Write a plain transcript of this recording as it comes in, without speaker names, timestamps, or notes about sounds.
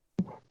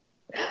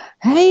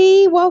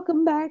Hey,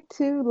 welcome back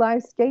to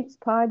Lifescapes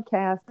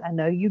Podcast. I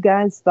know you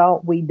guys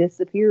thought we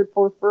disappeared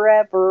for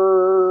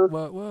forever,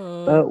 What?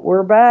 but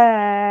we're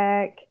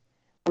back.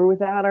 We're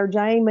without our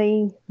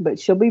Jamie, but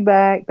she'll be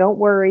back. Don't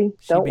worry.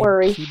 She Don't be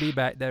worry. she be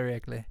back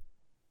directly.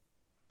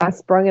 I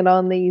sprung it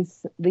on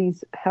these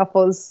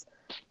heifers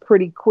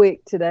pretty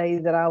quick today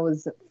that I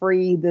was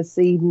free this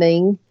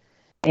evening,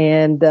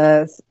 and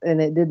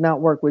it did not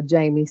work with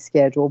Jamie's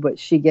schedule, but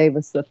she gave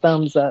us the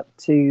thumbs up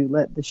to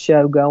let the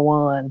show go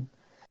on.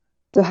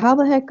 So how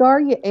the heck are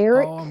you, Oh,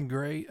 Eric? I'm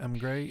great. I'm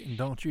great. And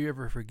don't you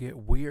ever forget,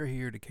 we're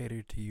here to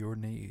cater to your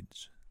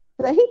needs.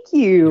 Thank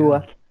you.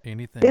 Yeah,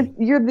 anything.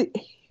 You're the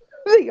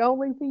the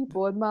only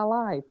people in my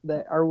life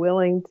that are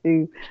willing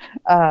to,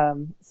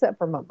 except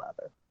for my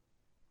mother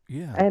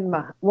Yeah. and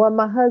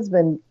my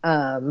husband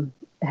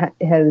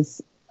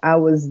has. I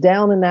was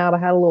down and out. I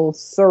had a little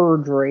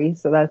surgery,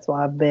 so that's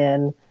why I've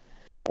been.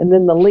 And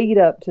then the lead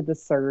up to the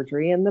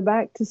surgery and the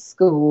back to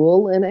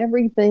school and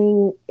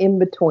everything in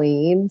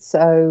between.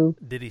 So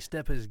Did he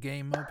step his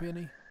game up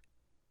any?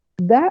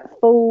 that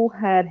fool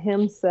had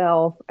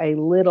himself a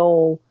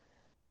little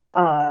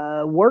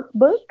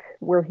workbook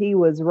where he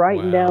was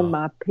writing down Wow.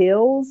 my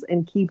pills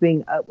and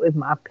keeping up with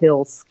my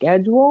pill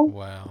schedule.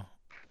 Wow.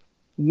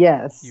 You're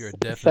Yes. So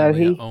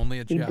definitely only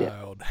a he did.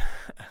 child.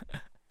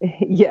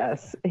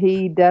 Yes,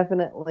 he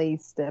definitely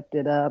stepped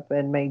it up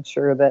and made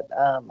sure that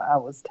I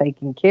was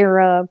taken care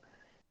of.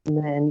 And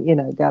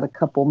then, got a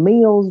couple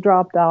meals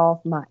dropped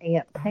off. My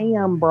Aunt Oh,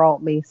 Pam yeah.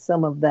 brought me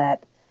some of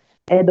that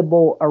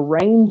edible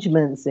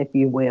arrangements, if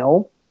you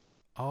will.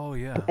 Oh,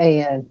 yeah.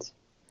 And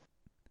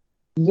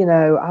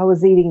I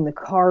was eating the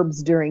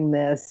carbs during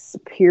this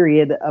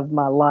period of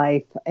my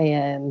life,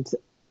 and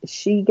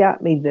she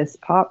got me this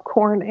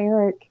popcorn,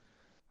 Eric.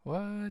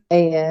 What?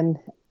 And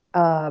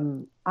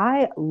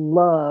I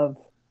love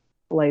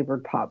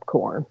flavored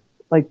popcorn,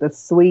 like the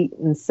sweet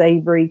and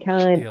savory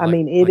kind. Yeah, I like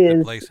mean, it like the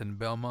is, place in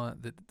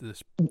Belmont that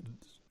this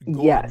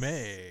yes,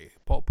 gourmet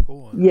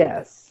popcorn.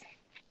 yes.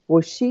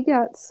 Well, she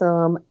got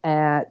some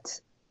at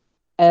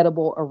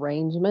Edible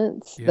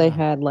Arrangements. They Yeah.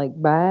 had like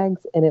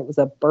bags, and it was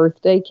a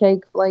birthday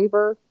cake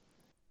flavor.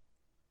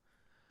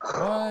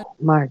 What?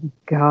 My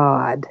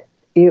God,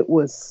 it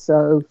was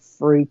so No,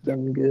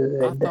 freaking I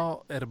good.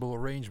 thought edible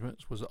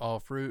arrangements was all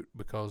fruit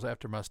because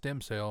after my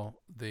stem cell,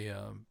 the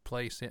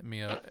place sent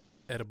me a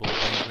edible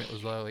arrangement. It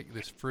was like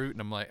this fruit, and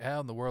I'm like, how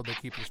in the world they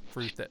keep this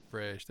fruit that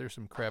fresh? There's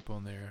some crap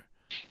on there.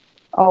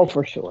 Oh,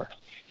 for sure.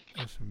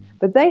 There's some.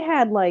 But they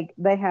have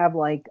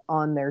like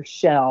on their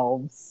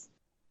shelves.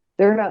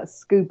 They're not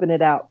scooping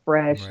it out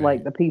fresh Right.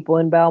 like the people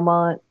in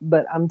Belmont,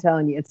 but I'm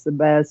telling you, it's the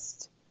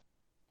best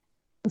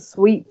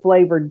sweet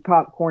flavored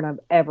popcorn I've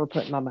ever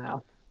put in my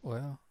mouth.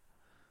 Well,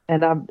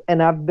 And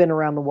I've been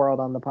around the world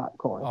on the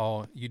popcorn.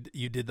 oh,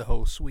 you did the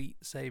whole sweet,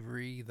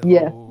 savory, the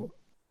Yeah, whole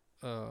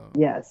uh,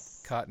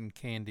 yes. cotton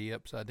candy,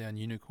 upside down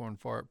unicorn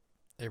fart,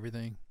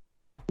 everything.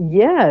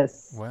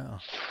 Yes. Wow.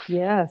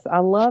 Yes, I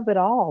love it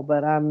all,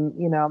 but I'm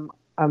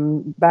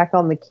back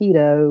on the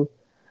keto,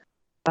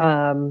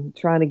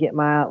 trying to get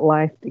my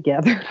life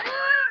together.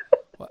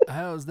 Well,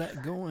 how's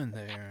that going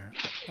there?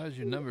 How's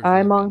your numbers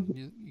I'm looking?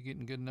 on You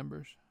getting good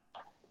numbers?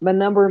 My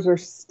numbers are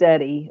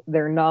steady. They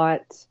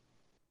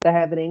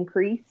haven't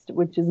increased,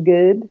 which is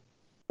good.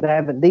 They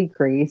haven't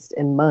decreased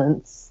in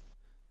months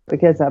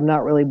because Mm, I've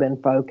not really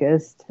been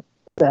focused.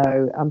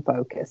 So I'm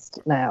focused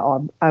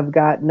now. I've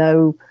got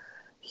no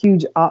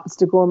huge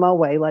obstacle in my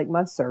way like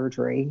my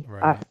surgery. I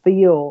right.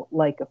 feel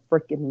like a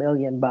freaking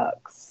million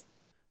bucks.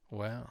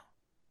 Wow.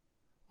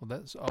 Well,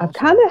 that's I've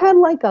kind awesome. of had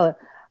like a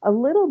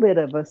little bit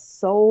of a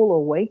soul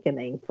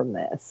awakening from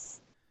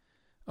this.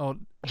 Oh,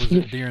 was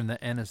it during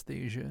the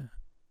anesthesia?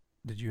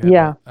 Did you have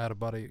Yeah, a out of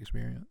body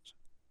experience?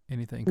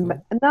 Anything cool?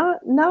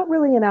 not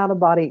really an out of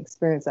body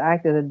experience. I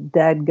acted a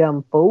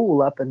dadgum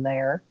fool up in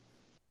there.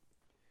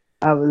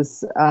 I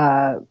was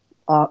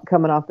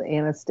coming off the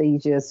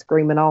anesthesia,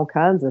 screaming all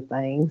kinds of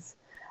things.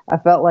 I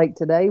felt like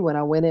today when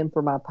I went in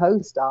for my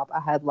post op, I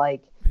had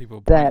like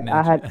People that. pointing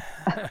at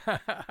you.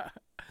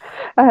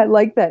 I had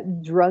like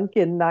that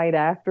drunken night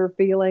after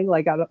feeling.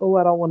 Like I don't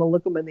want to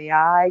look them in the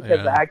eye because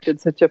I Yeah.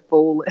 acted such a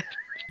fool.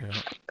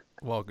 Yeah.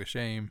 Walk of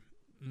shame.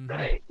 Hmm.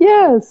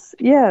 Yes,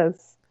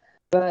 yes.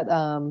 But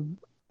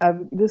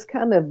I've just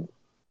kind of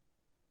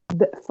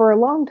for a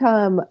long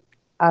time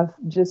I've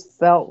just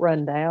felt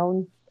run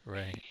down,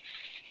 Right.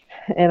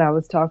 and I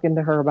was talking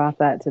to her about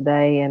that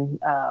today, and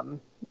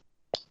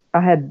I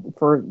had,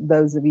 for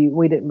those of you,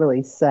 we didn't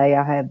really say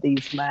I had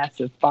these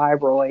massive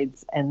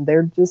fibroids, and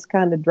they're just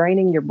kind of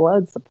draining your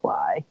blood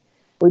supply,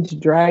 which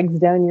drags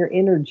down your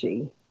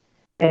energy.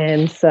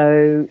 And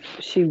so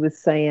she was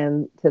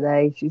saying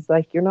today, she's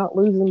like, "You're not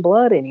losing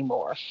blood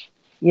anymore.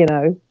 You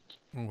know,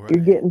 you're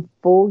Right. getting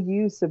full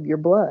use of your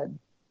blood."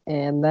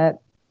 And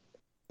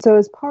so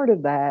as part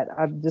of that,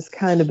 I've just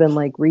kind of been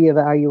like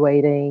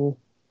reevaluating,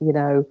 you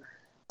know,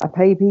 I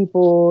pay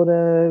people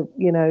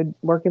to,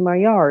 work in my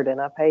yard,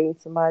 and I pay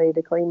somebody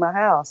to clean my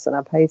house, and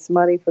I pay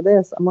somebody for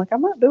this. I'm like,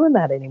 I'm not doing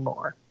that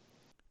anymore.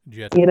 Did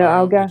you have to I'll fire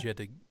them? go, Did you have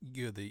to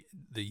go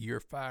the you're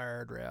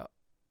fired route,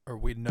 or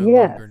we no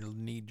Yes. longer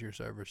need your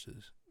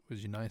services.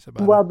 Was you nice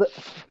about it?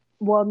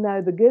 Well,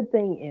 no, the good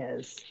thing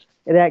is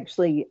it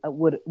actually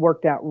would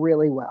worked out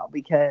really well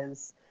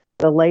because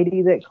the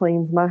lady that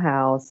cleans my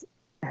house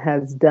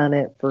has done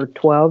it for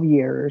 12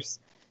 years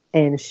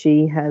and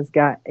she has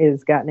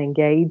gotten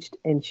engaged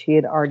and she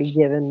had already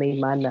given me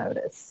my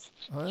notice.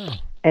 Oh,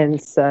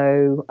 And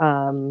so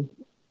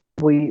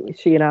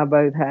she and I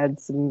both had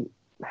some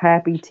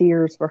happy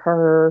tears for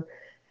her,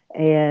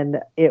 and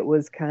it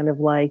was kind of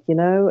like,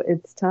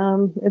 it's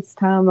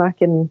time I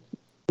can,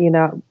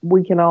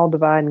 we can all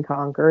divide and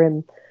conquer.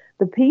 And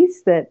the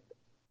piece that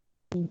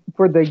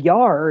for the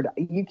yard,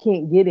 you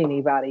can't get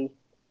anybody,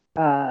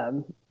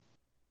 um,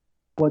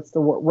 what's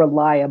the word,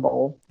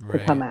 reliable to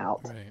come right,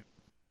 out. right.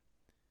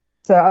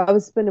 So I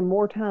was spending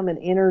more time and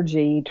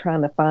energy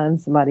trying to find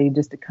somebody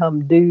just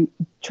to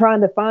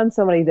trying to find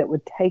somebody that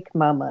would take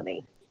my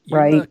money, You're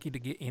right? lucky to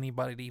get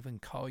anybody to even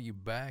call you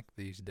back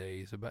these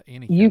days about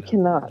any You kind of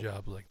cannot.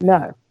 job like that.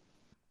 No.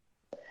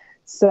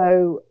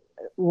 So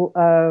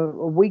a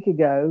week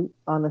ago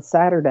on a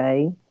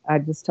Saturday, I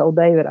just told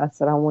David, I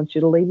said, I want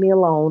you to leave me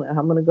alone and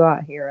I'm going to go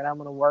out here and I'm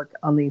going to work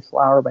on these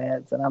flower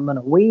beds and I'm going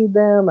to weed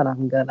them and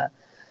I'm going to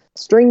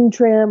string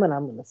trim and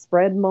I'm going to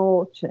spread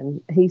mulch.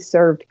 And he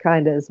served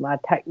kind of as my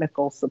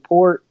technical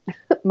support,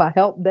 my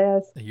help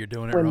desk You're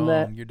doing it when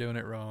wrong. You're doing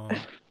it wrong.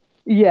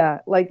 yeah,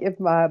 like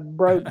if I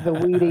broke the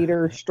weed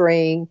eater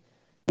string,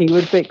 he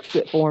would fix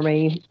it for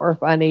me. Or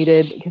if I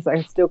needed, because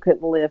I still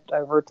couldn't lift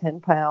over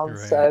 10 pounds.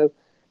 Right. So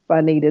if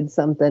I needed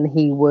something,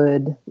 he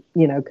would,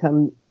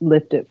 come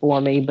lift it for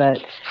me.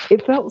 But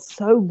it felt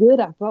so good.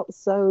 I felt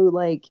so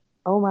like,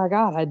 oh my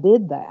God, I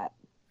did that,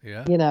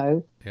 Yeah. you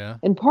know. Yeah.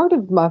 And part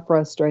of my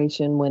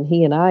frustration when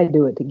he and I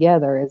do it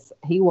together is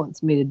he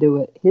wants me to do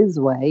it his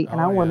way, and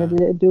I Oh wanted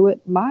yeah. to do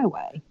it my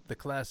way. The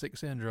classic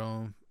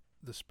syndrome.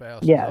 The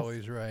spouse is Yes.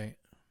 always right.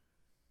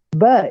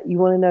 But you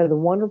want to know the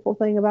wonderful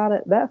thing about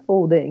it? That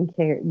fool didn't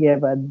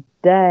give a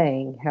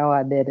dang how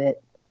I did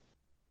it.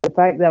 The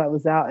fact that I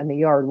was out in the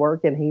yard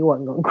working, he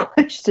wasn't going to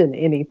question Yeah.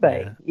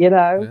 anything.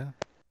 Yeah.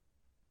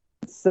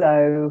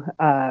 So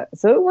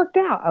it worked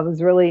out. I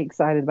was really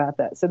excited about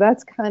that. So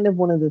that's kind of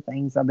one of the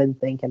things I've been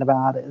thinking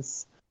about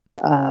is,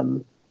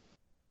 um,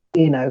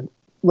 you know,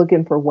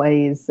 looking for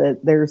ways that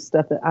there's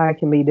stuff that I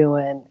can be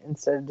doing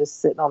instead of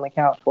just sitting on the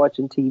couch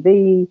watching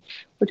TV,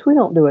 which we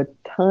don't do a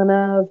ton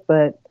of,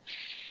 but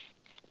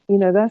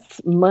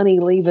that's money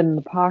leaving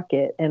the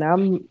pocket. And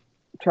I'm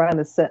trying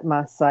to set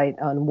my sight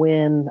on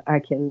when I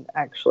can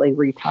actually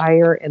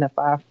retire. And if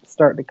I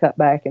start to cut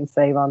back and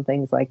save on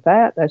things like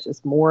that, that's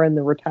just more in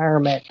the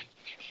retirement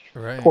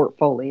Right.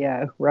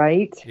 portfolio,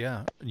 right?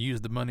 Yeah.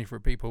 Use the money for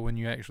people when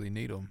you actually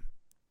need them,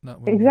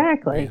 not when you're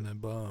Exactly. being a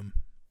bum.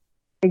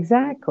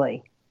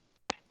 Exactly.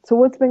 So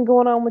what's been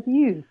going on with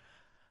you?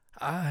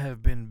 I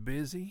have been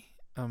busy.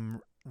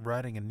 I'm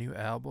writing a new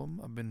album.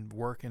 I've been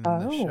working in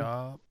the Oh,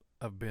 shop.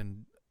 I've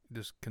been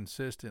just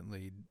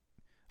consistently.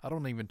 I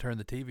don't even turn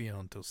the TV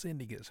on until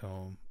Cindy gets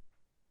home,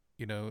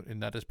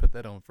 and I just put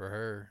that on for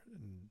her.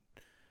 And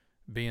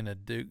being a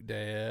Duke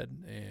dad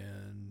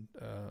and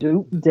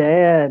Duke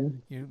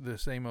Dad. the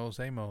same old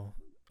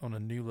on a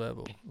new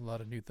level. A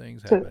lot of new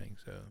things So happening.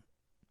 So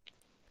hey,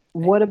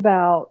 what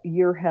about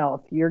your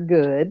health? You're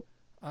good.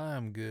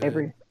 I'm good.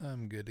 Every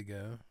I'm good to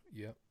go.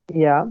 Yep.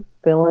 Yeah,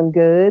 feeling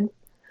good.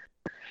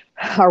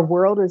 Our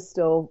world is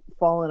still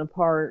falling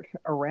apart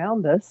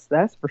around us,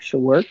 that's for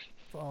sure.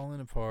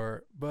 Falling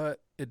apart, but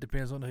it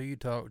depends on who you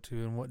talk to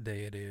and what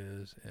day it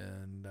is,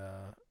 and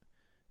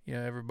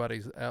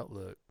everybody's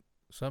outlook.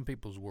 Some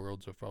people's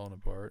worlds are falling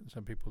apart, and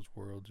some people's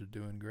worlds are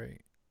doing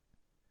great.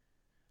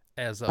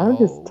 As a I'm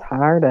just whole,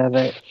 tired of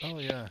it. oh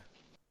yeah,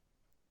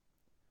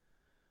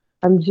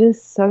 I'm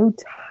just so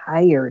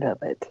tired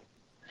of it.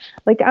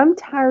 Like, I'm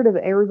tired of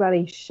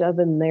everybody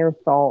shoving their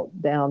thought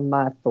down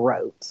my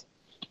throat.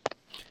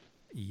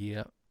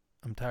 yeah.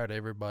 I'm tired of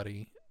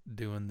everybody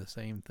doing the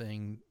same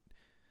thing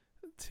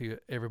to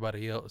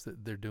everybody else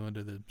that they're doing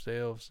to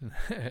themselves,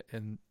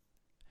 and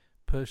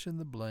pushing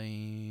the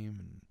blame,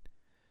 and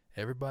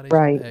everybody's an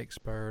Right,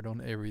 expert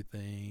on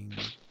everything.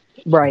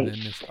 And right. then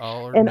it's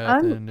all or And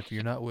I'm nothing. If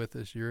you're not with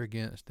us, you're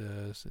against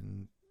us.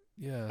 And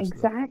yeah,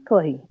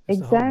 exactly, it's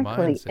the whole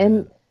exactly.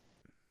 And mindset.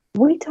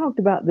 we talked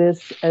about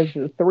this as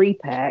a three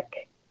pack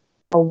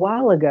a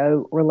while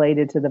ago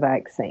related to the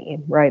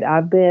vaccine, right?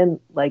 I've been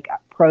like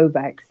pro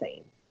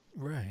vaccine.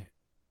 Right.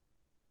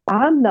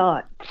 I'm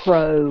not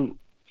pro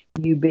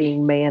you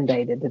being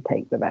mandated to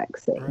take the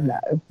vaccine. Right.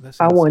 No, That's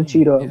I want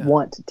you insane. to Yeah.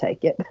 want to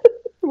take it.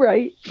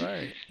 Right.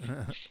 Right.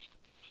 Yeah.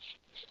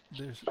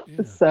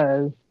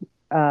 So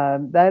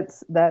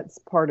that's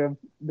part of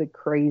the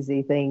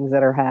crazy things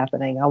that are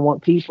happening. I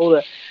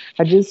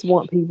just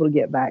want people to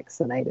get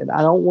vaccinated.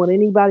 I don't want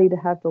anybody to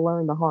have to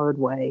learn the hard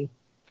way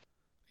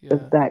Yeah.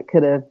 that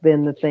could have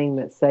been the thing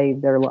that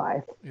saved their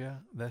life. Yeah.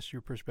 That's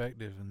your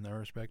perspective, and I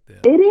respect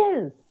that. It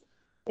is.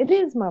 It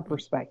is my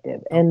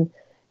perspective. Oh,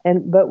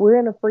 But we're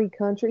in a free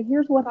country.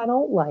 Here's what I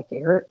don't like,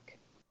 Eric.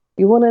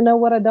 You want to know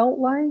what I don't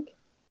like?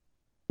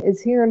 Is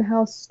hearing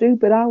how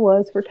stupid I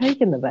was for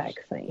taking the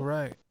vaccine.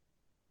 right.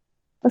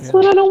 That's Yeah.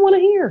 what I don't want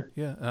to hear.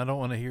 Yeah. And I don't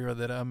want to hear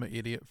that I'm an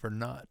idiot for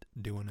not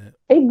doing it.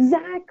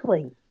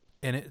 Exactly.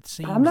 And it I'm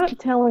seems not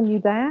telling you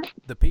that.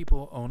 the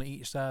people on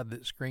each side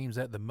that screams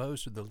that the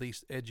most are the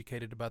least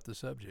educated about the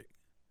subject.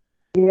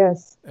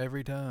 Yes.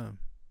 Every time.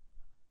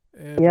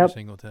 Every Yep.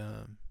 single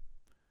time.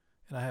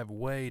 And I have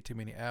way too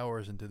many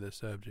hours into this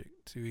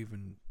subject to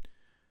even.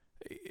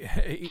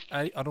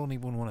 I don't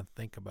even want to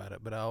think about it,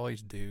 but I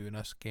always do. And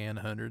I scan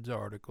hundreds of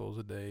articles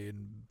a day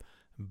and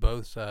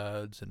both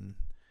sides. And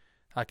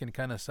I can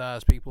kind of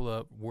size people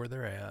up where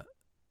they're at,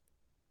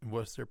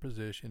 what's their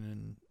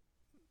position,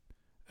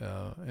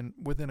 and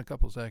within a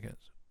couple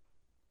seconds.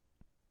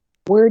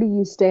 Where do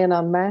you stand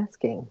on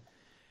masking?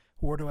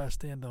 Where do I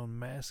stand on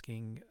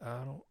masking?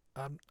 I don't.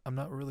 I'm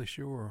not really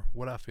sure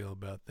what I feel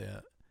about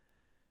that.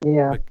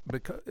 Yeah.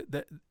 Because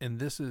that, and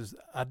this is,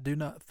 I do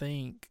not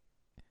think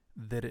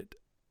that it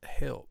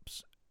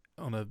helps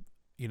on a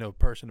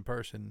person to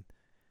person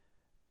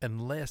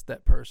unless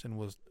that person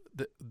was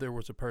there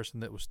was a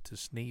person that was to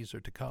sneeze or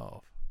to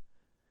cough.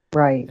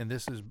 Right. And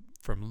this is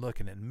from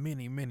looking at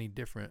many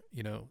different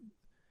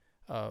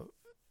uh,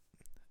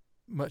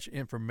 much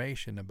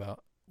information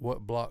about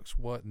what blocks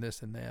what and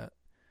this and that.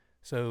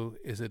 So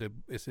is it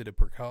a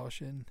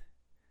precaution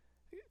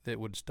that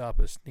would stop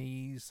a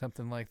sneeze,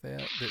 something like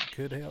that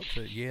could help?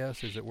 So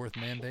yes, is it worth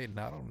mandating?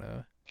 I don't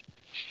know.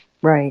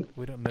 Right.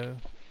 We don't know.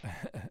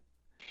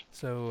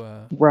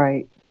 So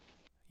Right.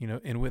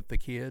 and with the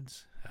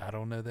kids, I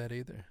don't know that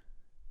either.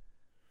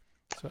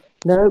 So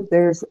No,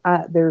 there's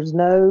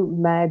no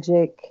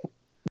magic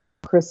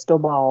crystal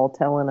ball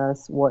telling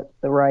us what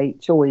the right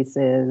choice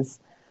is.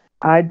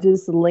 I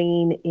just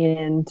lean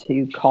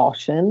into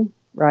caution,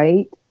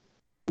 right?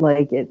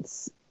 Like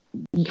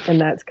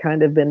and that's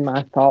kind of been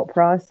my thought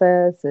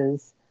process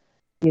is,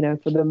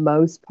 for the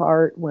most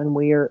part, when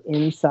we are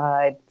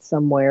inside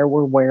somewhere,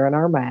 we're wearing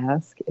our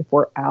mask. If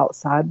we're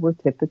outside, we're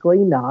typically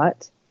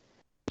not.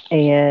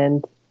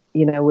 And,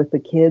 with the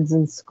kids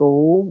in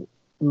school,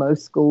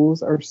 most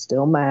schools are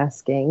still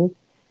masking.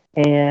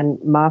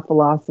 And my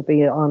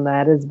philosophy on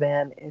that has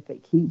been if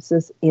it keeps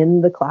us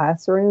in the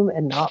classroom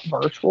and not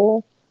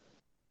virtual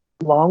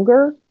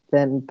longer,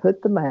 then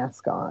put the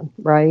mask on,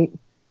 right?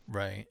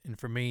 right, and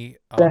for me,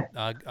 That,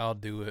 I'll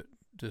do it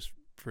just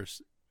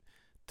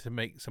to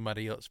make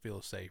somebody else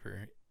feel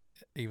safer,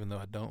 even though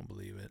I don't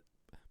believe it.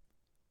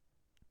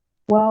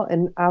 well,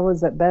 and I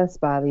was at Best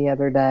Buy the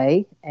other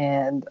day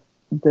and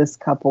this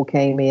couple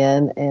came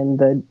in and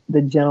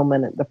the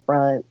gentleman at the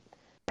front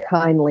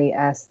kindly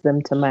asked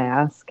them to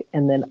mask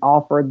and then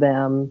offered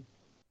them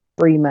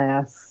free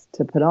masks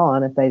to put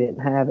on if they didn't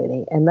have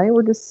any. And they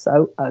were just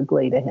so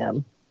ugly to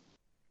him.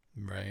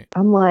 Right,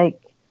 I'm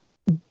like,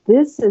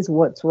 this is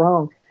what's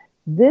wrong.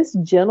 This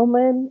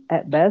gentleman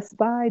at Best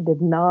Buy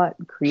did not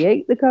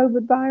create the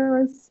COVID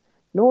virus,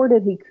 nor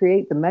did he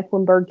create the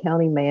Mecklenburg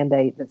County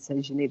mandate that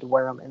says you need to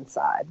wear them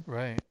inside.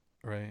 right,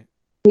 right.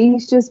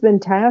 He's just been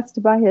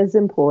tasked by his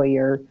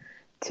employer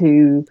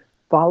to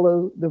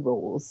follow the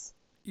rules.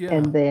 Yeah,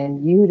 And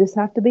then you just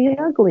have to be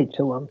ugly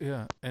to them.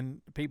 yeah,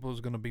 and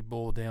people's going to be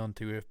boiled down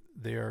to if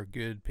they are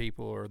good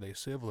people or they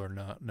civil or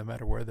not, no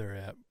matter where they're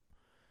at.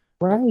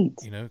 Right.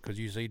 Because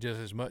you see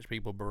just as much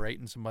people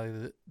berating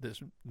somebody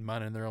that's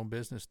minding their own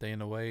business,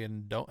 staying away,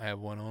 and don't have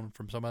one on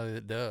from somebody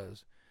that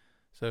does.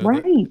 So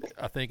Right.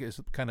 I think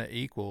it's kind of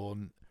equal,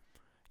 and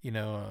you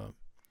know,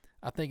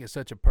 I think it's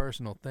such a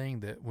personal thing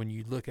that when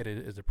you look at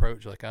it as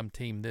approach, like I'm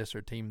team this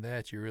or team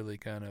that, you're really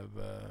kind of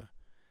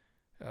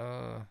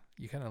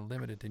you kind of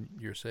limited in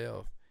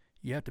yourself.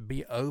 You have to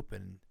be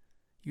open.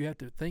 You have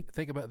to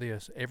think about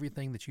this.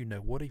 Everything that you know.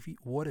 What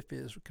if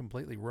it's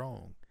completely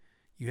wrong?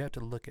 You have to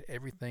look at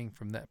everything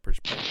from that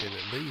perspective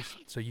at least,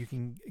 so you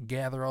can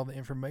gather all the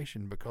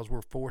information, because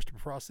we're forced to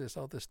process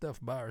all this stuff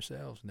by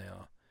ourselves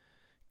now.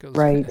 Because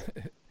Right.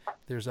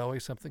 there's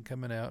always something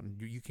coming out,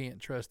 and you can't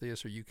trust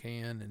this or you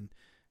can, and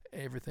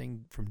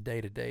everything from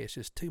day to day. It's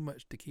just too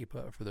much to keep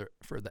up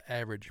for the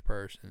average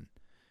person,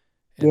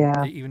 and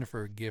Yeah. even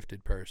for a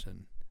gifted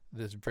person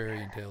that's very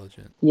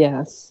intelligent.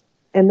 Yes.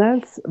 And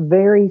that's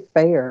very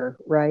fair,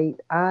 right?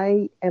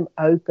 I am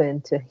open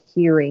to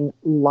hearing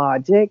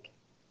logic,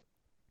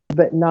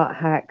 but not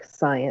hack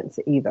science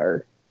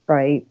either,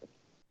 right?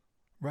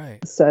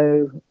 Right.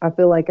 So I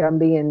feel like I'm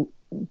being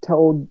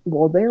told,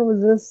 well, there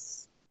was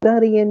this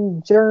study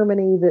in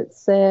Germany that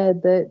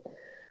said that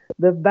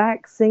the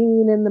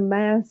vaccine and the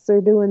masks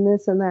are doing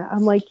this and that.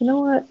 I'm like, you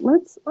know what?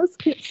 Let's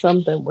get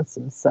something with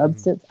some Mm-hmm.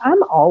 substance.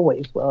 I'm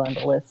always willing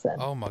to listen.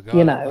 Oh my You God,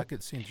 I know,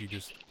 could send you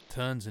just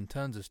tons and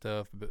tons of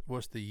stuff, but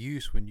what's the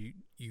use when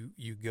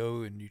you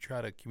go and you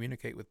try to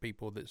communicate with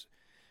people that's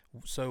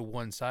so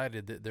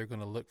one-sided that they're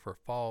going to look for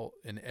fault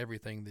in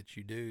everything that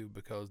you do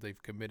because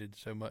they've committed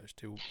so much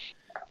to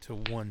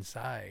one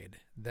side.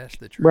 That's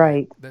the trick.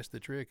 right? That's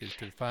the trick, is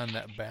to find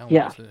that Yeah,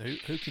 balance. And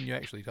who can you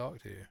actually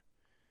talk to?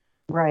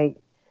 right.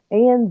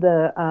 And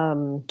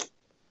the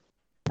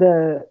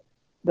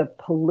the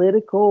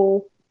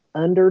political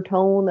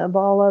undertone of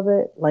all of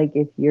it, like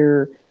if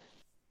you're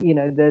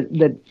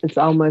that it's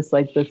almost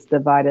like this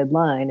divided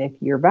line. If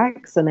you're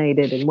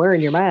vaccinated and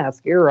wearing your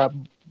mask, you're a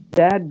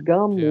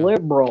dadgum Yeah.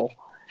 liberal.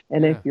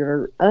 And if Yeah.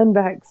 you're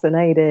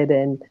unvaccinated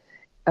and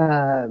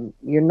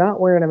you're not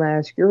wearing a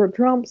mask, you're a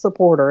Trump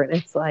supporter. And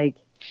it's like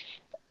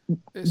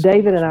It's so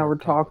David and much I more were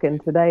talking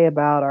complicated. today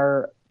about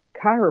our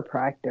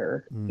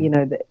chiropractor.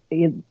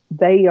 Mm.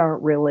 They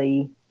aren't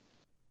really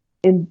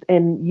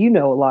and you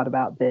know a lot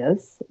about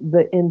this.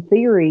 In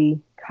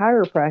theory,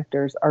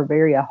 chiropractors are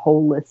very a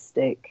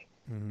holistic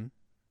Mm-hmm.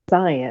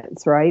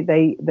 science, right?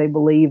 They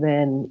believe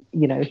in,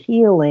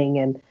 healing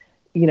and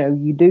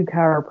you do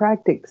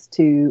chiropractics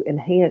to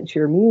enhance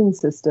your immune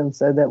system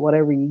so that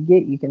whatever you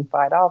get you can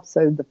fight off.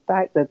 So the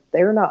fact that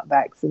they're not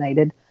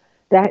vaccinated,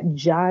 that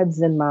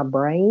jives in my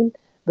brain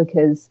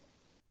because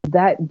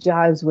that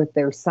jives with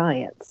their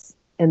science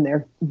and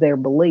their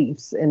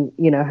beliefs and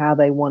how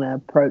they want to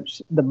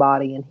approach the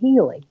body and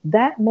healing.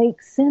 That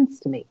makes sense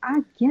to me.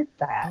 I get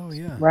that, Oh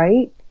yeah.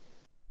 right?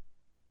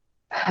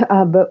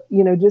 But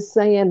just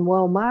saying,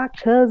 well, my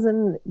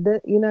cousin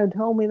that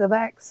told me the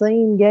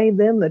vaccine gave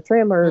them the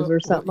tremors or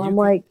Well, something. I'm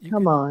like, you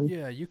come can on.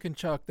 yeah, you can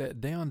chalk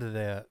that down to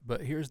that.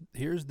 But here's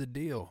the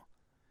deal.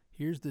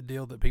 Here's the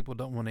deal that people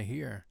don't want to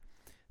hear.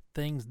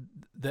 Things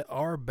that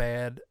are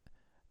bad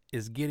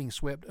is getting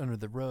swept under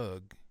the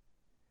rug,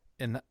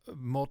 and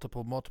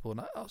multiple.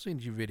 And I'll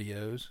send you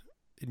videos,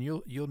 and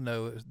you'll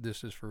know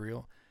this is for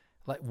real.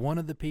 Like one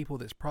of the people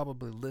that's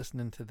probably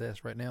listening to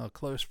this right now, a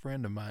close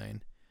friend of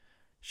mine,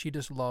 she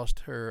just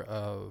lost her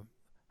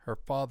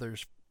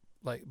father's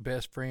like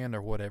best friend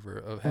or whatever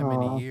of how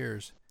many Oh,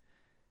 years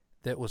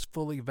that was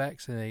fully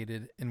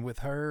vaccinated, and with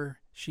her,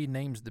 she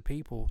names the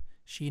people.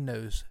 She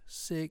knows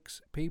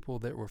 6 people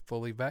that were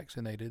fully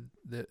vaccinated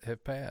that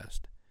have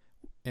passed,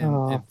 and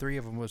oh, 3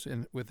 of them was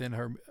within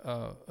her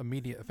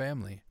immediate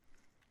family.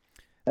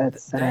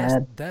 that's That's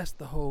sad.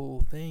 the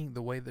whole thing.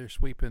 The way they're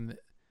sweeping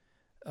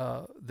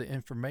the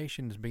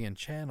information is being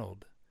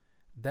channeled.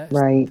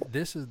 Right.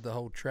 This is the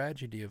whole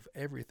tragedy of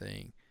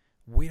everything.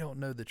 We don't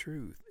know the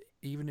truth.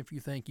 Even if you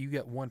think you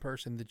got one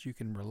person that you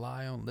can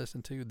rely on,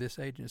 listen to, this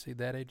agency,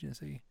 that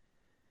agency,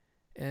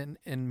 and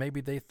maybe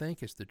they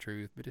think it's the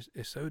truth, but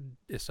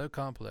it's so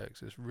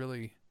complex. It's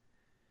really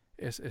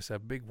it's a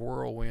big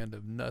whirlwind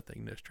of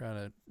nothingness trying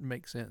to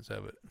make sense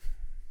of it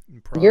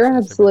and You're process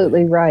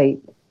absolutely everything. right.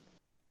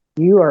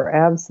 You are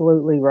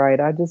absolutely right.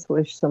 I just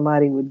wish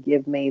somebody would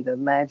give me the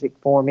magic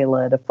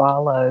formula to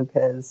follow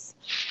because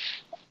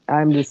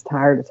I'm just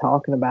tired of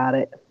talking about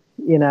it,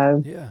 you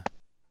know? Yeah,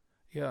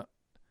 yeah.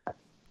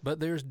 But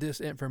there's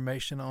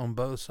disinformation on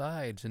both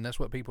sides, and that's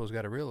what people's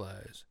got to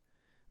realize.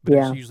 But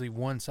it's Yeah, usually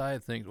one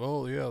side thinks,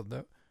 "Oh yeah,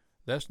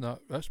 that's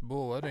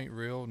bull. That ain't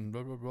real," and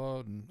blah blah blah.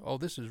 And oh,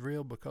 this is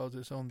real because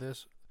it's on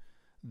this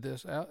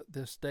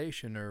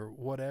station or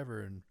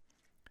whatever, and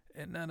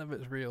none of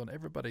it's real, and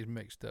everybody's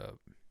mixed up.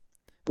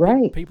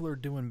 right. People are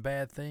doing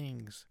bad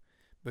things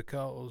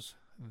because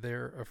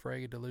they're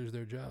afraid to lose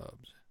their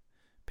jobs.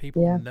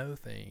 People Yeah, know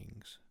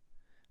things.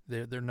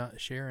 They're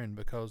not sharing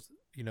because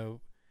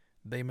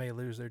they may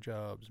lose their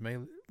jobs, may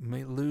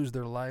lose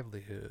their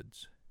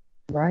livelihoods.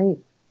 right.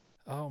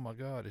 Oh my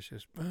God, it's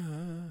just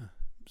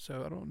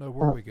so I don't know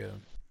where Uh, we go.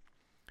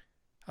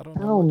 I don't I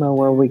know what don't to know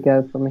where we do.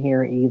 go from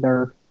here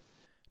either.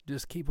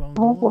 Just keep on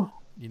Oh, going,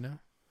 well, you know.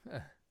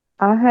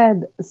 I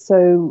had,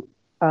 so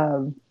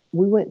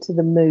we went to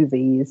the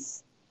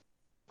movies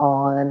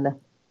on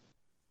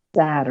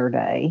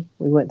Saturday.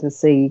 We went to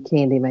see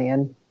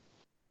Candyman.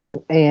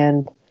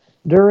 And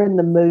during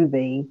the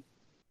movie,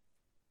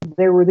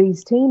 there were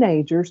these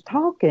teenagers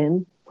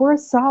talking for a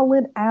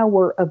solid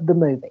hour of the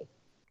movie.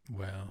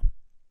 Wow.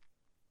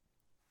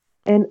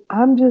 And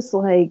I'm just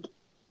like,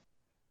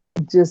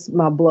 just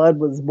my blood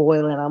was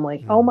boiling. I'm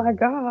like, oh my Mm,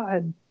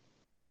 God.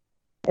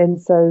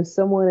 And so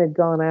someone had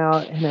gone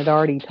out and had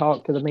already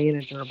talked to the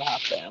manager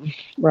about them,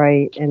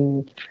 right?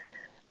 And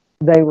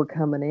they were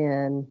coming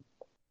in.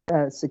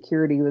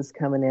 Security was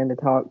coming in to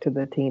talk to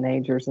the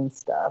teenagers and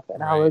stuff.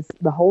 And I right. was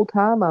the whole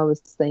time I was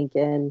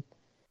thinking,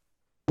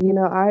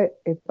 I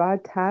if I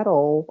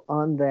tattle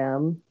on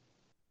them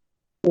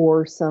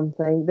or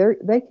something,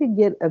 they could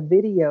get a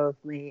video of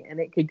me and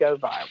it could go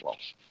viral.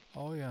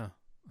 Oh yeah.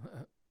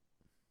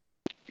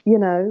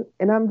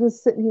 And I'm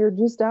just sitting here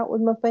just out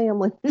with my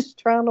family, just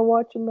trying to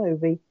watch a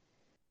movie.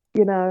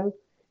 You know,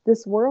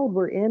 this world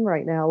we're in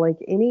right now, like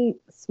any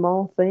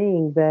small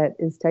thing that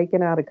is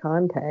taken out of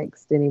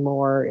context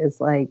anymore is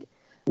like,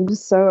 I'm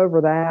just so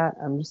over that.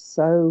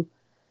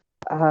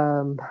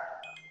 Um,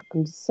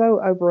 I'm just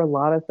so over a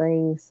lot of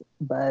things,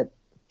 but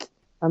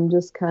I'm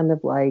just kind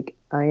of like,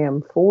 I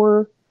am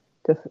 4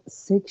 to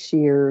 6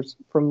 years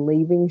from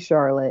leaving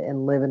Charlotte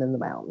and living in the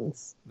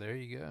mountains. There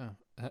you go.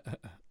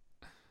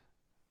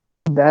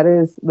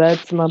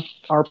 That's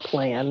our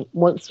plan.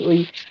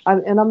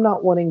 And I'm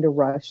not wanting to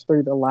rush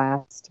through the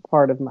last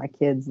part of my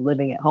kids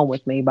living at home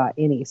with me by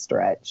any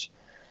stretch,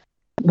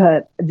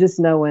 but just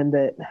knowing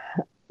that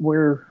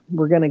we're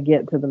going to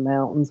get to the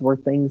mountains where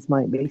things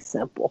might be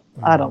simple.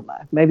 I Mm-hmm. don't know.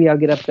 Maybe I'll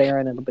get up there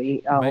and it'll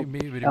be I'll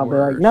Maybe I'll be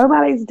like worse.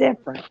 nobody's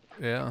different.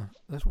 Yeah,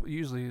 that's what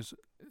usually is.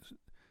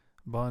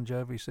 Bon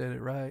Jovi said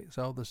it right. It's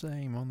all the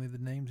same, only the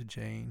names have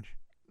changed.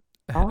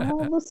 All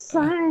the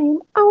same,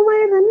 only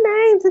the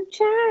names have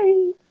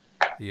changed.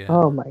 Yeah.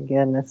 Oh my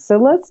goodness. So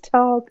let's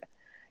talk.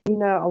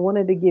 I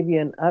wanted to give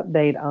you an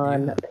update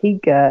on Yeah.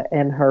 Pika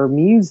and her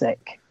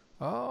music.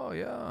 Oh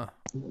yeah.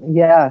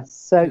 Yeah.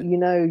 So, It,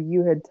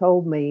 you had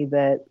told me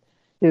that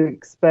to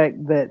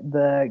expect that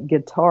the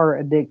guitar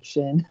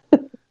addiction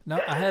no,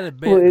 I had a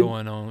bet would.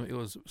 going on. It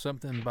was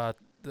something about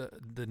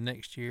the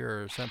next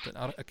year or something.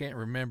 I can't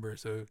remember.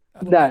 So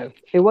I don't know. No,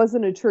 it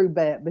wasn't a true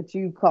bet, but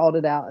you called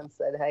it out and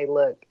said, "Hey,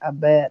 look, I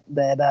bet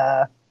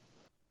that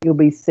you'll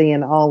be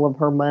seeing all of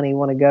her money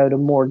want to go to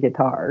more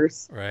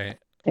guitars." Right.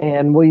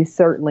 And we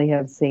certainly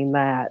have seen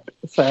that.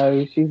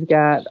 So she's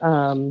got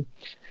an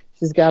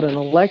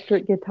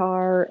electric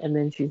guitar, and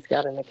then she's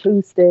got an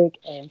acoustic,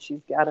 and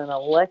she's got an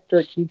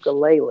electric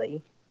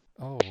ukulele.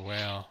 Oh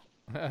wow.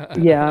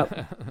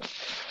 Yeah.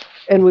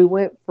 And we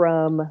went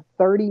from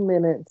 30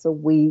 minutes a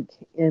week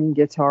in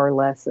guitar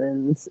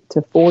lessons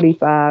to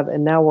 45,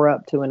 and now we're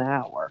up to an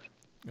hour.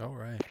 All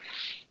right.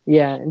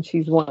 Yeah, and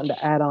she's wanting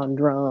to add on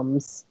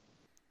drums.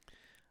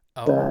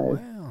 Oh So,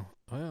 wow.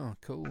 Well,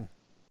 cool.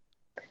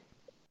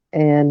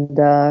 and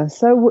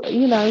so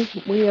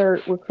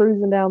we're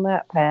cruising down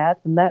that path,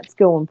 and that's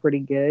going pretty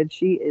good.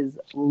 She is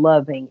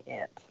loving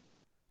it,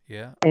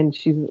 Yeah. and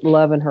she's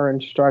loving her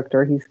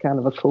instructor. He's kind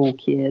of a cool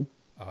kid.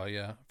 Oh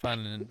yeah.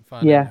 Finding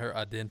Yeah, her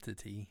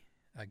identity,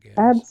 I guess.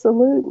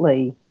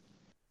 absolutely.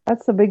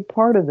 That's a big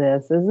part of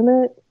this, isn't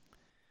it?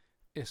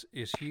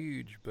 It's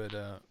huge, but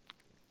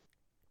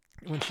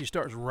when she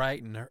starts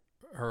writing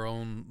her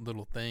own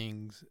little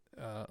things,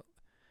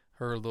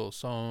 her little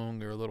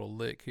song or a little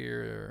lick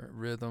here or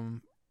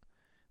rhythm,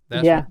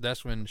 Yeah,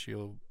 that's when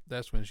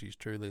she's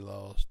truly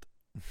lost.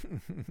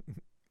 She'd be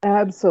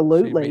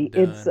absolutely.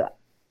 done.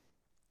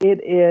 It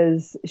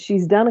is.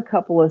 She's done a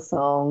couple of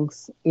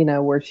songs,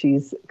 where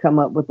she's come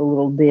up with a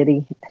little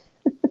ditty.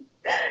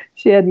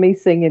 She had me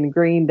singing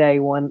Green Day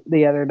one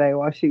the other day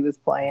while she was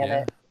playing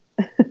Yeah.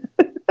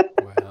 it.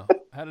 Wow.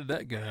 How did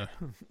that go?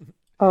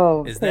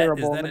 Oh, Is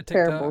terrible. I'm that a a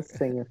terrible TikTok?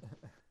 singer.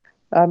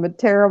 I'm a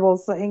terrible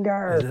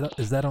singer.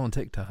 Is that on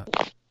TikTok?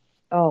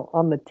 Oh,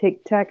 on the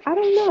TikTok. I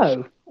don't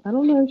know. I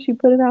don't know if she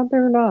put it out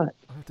there or not.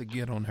 I have to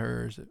get on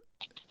hers.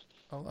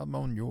 I'm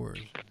on yours.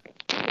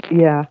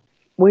 Yeah.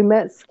 We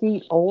met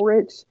Skeet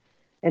Ulrich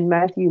and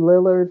Matthew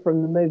Lillard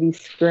from the movie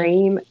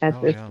Scream at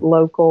Oh this yeah.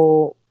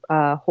 local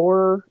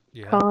horror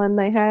Yeah. con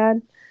they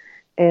had.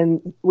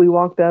 And we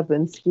walked up,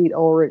 and Skeet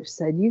Ulrich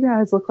said, "You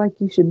guys look like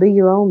you should be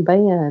your own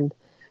band."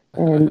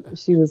 And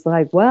she was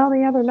like, "Well,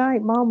 the other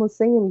night, Mom was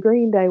singing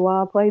Green Day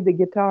while I played the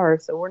guitar,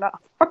 so we're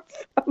not far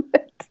from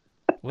it.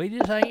 We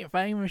just ain't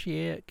famous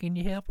yet. Can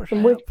you help us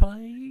And we, out,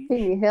 please? can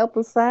you help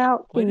us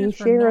out? We Can you just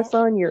from share us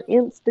North. on your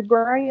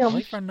Instagram?"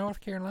 We from North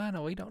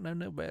Carolina. We don't know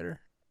no better.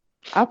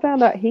 I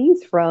found out he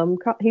was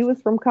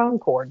from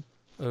Concord.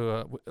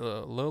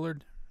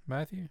 Lillard,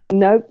 Matthew.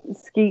 Nope,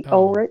 Skeet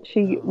Oh, Ulrich.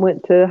 He oh,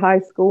 went to high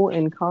school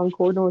in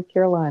Concord, North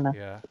Carolina.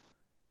 yeah.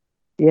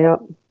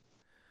 Yep,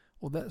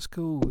 Well, that's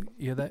cool.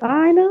 Yeah, that.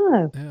 I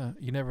know. Yeah,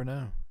 you never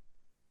know.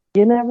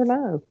 You never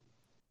know.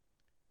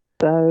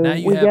 Now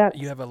So we got,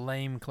 you have a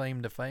lame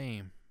claim to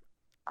fame.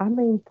 I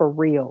mean, for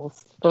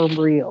reals, for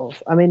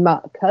reals. I mean, my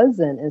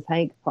cousin is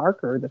Hank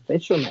Parker, the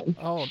fisherman.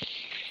 Oh,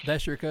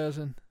 that's your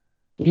cousin?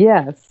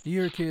 Yes.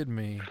 You're kidding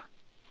me.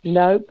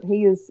 Nope.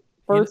 He is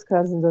You know, first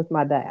cousins with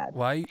my dad.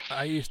 well,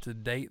 I used to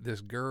date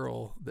this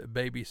girl that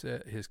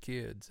babysat his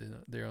kids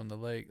there on the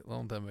lake a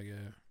long time ago.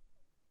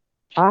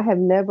 I have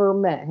never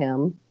met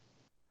him,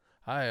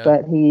 I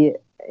but he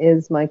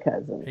is my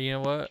cousin. Hey, you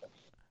know what?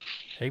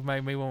 He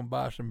made me want to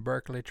buy some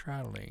Berkeley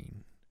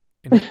Trilene.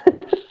 And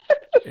it,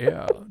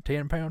 yeah,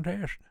 10-pound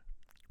test.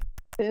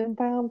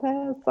 10-pound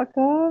pass,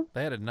 sucker.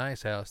 They had a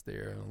nice house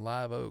there in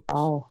Live Oaks.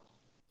 Oh,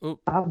 Oop.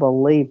 I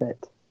believe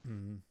it.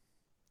 Mm,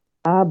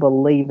 I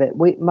believe it.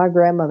 My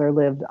grandmother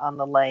lived on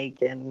the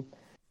lake, and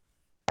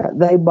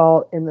they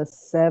bought in the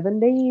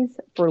 70s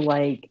for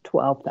like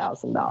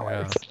 $12,000.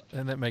 yeah,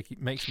 and that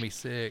makes me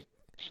sick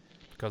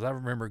because I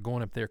remember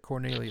going up there,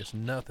 Cornelius.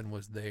 Nothing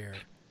was there,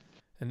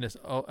 and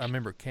I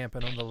remember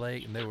camping on the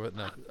lake, and there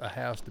wasn't a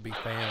house to be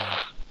found.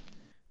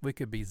 We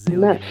could be No,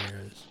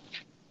 zillionaires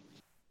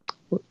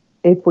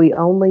if we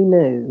only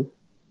knew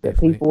that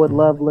if we people would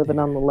love only living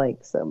knew. on the lake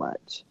so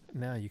much.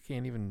 Now you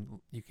can't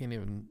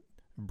even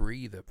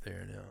breathe up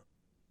there now.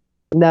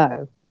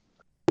 No,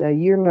 no,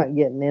 you're not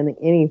getting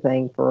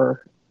anything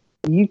for.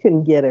 You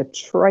can get a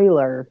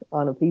trailer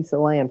on a piece of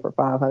land for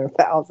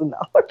 $500,000.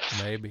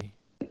 Maybe.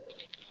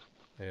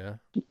 Yeah.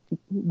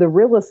 The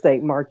real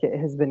estate market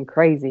has been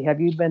crazy.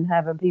 Have you been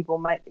having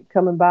people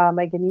coming by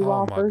making you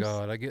Oh my offers?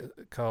 God, I get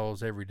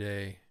calls every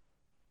day.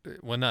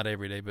 Well, not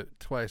every day, but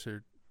twice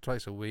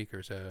a week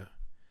or so.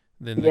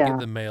 Then they get Yeah.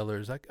 the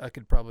mailers. I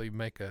could probably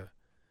make a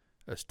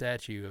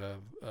statue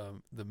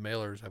of the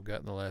mailers I've got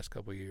in the last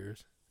couple of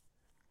years.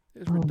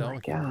 It's Oh my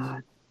ridiculous.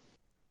 God.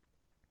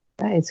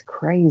 That is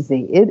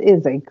crazy. It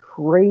is a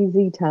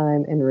crazy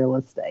time in real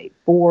estate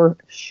for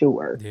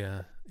sure.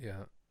 Yeah,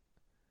 yeah.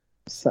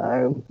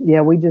 So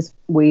yeah, we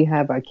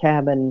have a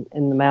cabin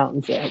in the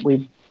mountains that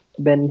we've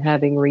been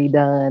having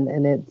redone,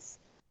 and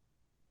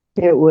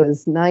it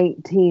was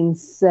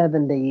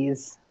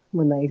 1970s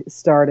when they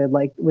started,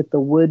 like with the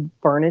wood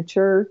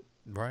furniture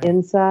Right.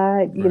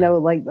 inside, Right.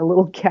 like the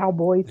little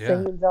cowboy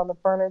Yeah. scenes on the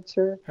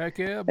furniture, Heck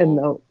yeah, and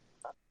boy.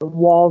 the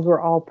walls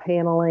were all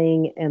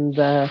paneling, and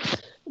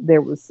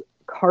there was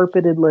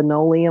carpeted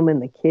linoleum in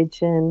the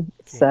kitchen.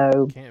 Can't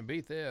So can't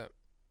beat that.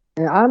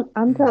 and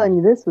I'm telling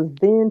you, this was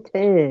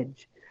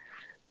vintage.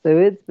 So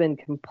it's been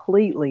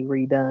completely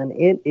redone.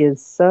 It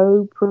is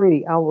so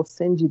pretty. I will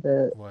send you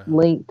the Wow.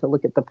 link to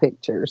look at the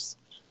pictures.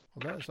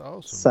 Well, that's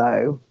awesome.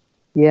 So,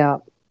 yeah.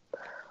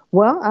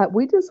 Well,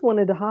 we just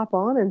wanted to hop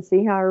on and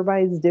see how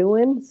everybody's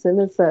doing. Send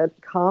us a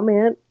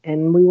comment,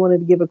 and we wanted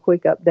to give a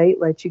quick update,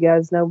 let you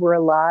guys know we're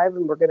alive,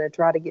 and we're going to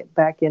try to get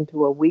back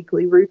into a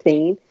weekly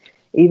routine.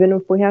 Even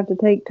if we have to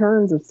take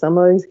turns, if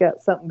somebody's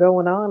got something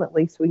going on, at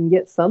least we can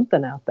get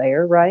something out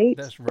there, right?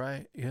 That's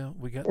right. Yeah,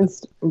 And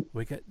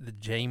we got the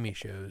Jamie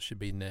shows should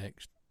be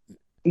next.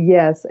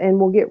 yes, and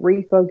we'll get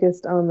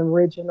refocused on the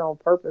original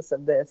purpose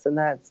of this, and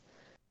that's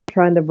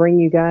trying to bring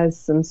you guys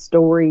some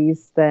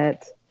stories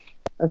that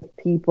of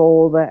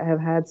people that have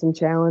had some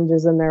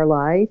challenges in their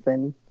life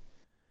and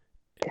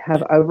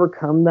have It,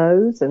 overcome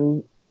those,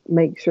 and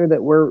make sure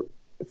that we're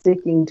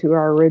sticking to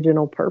our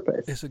original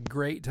purpose. it's a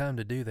great time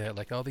to do that.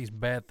 Like all these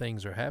bad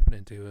things are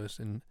happening to us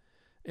and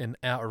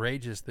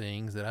outrageous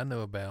things that I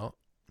know about.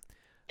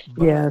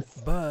 But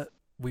Yes,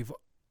 we've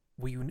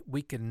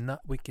we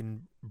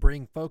can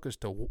bring focus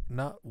to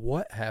not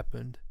what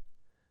happened,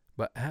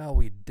 but how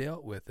we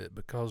dealt with it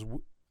because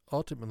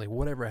ultimately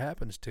whatever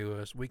happens to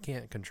us, we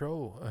can't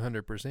control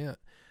 100%,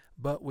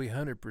 but we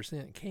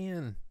 100%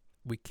 can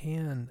we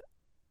can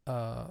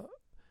uh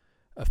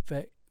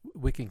affect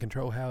we can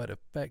control how it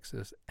affects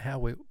us, how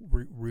we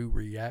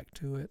react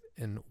to it,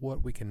 and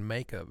what we can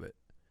make of it.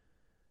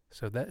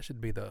 So that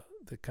should be the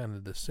kind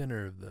of the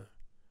center of the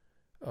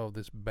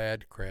this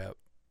bad crap.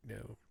 You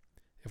know,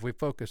 if we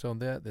focus on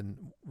that, then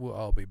we'll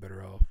all be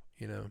better off.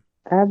 You know.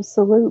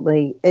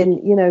 absolutely.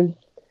 And,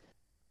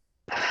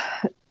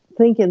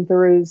 thinking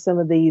through some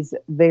of these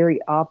very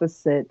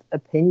opposite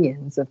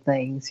opinions of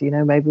things,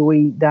 maybe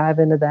we dive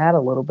into that a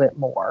little bit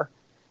more,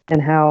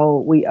 and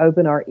how we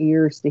open our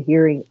ears to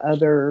hearing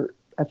other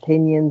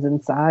opinions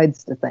and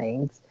sides to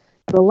things.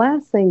 The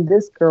last thing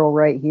this girl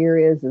right here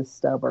is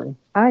stubborn.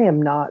 I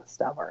am not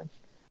stubborn.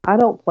 I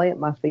don't plant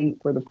my feet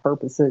for the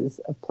purposes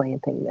of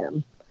planting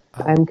them.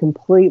 I I'm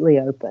completely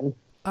open.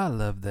 I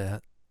love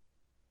that.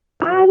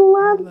 I I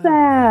love love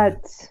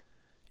that. that.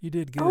 You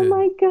did Oh good.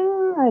 my You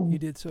God.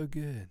 did so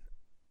good.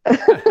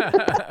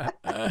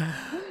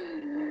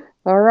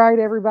 All right,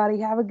 everybody.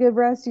 Have a good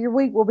rest of your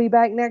week. We'll be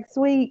back next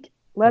week.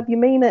 bye Love you,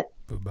 mean it.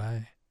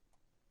 bye.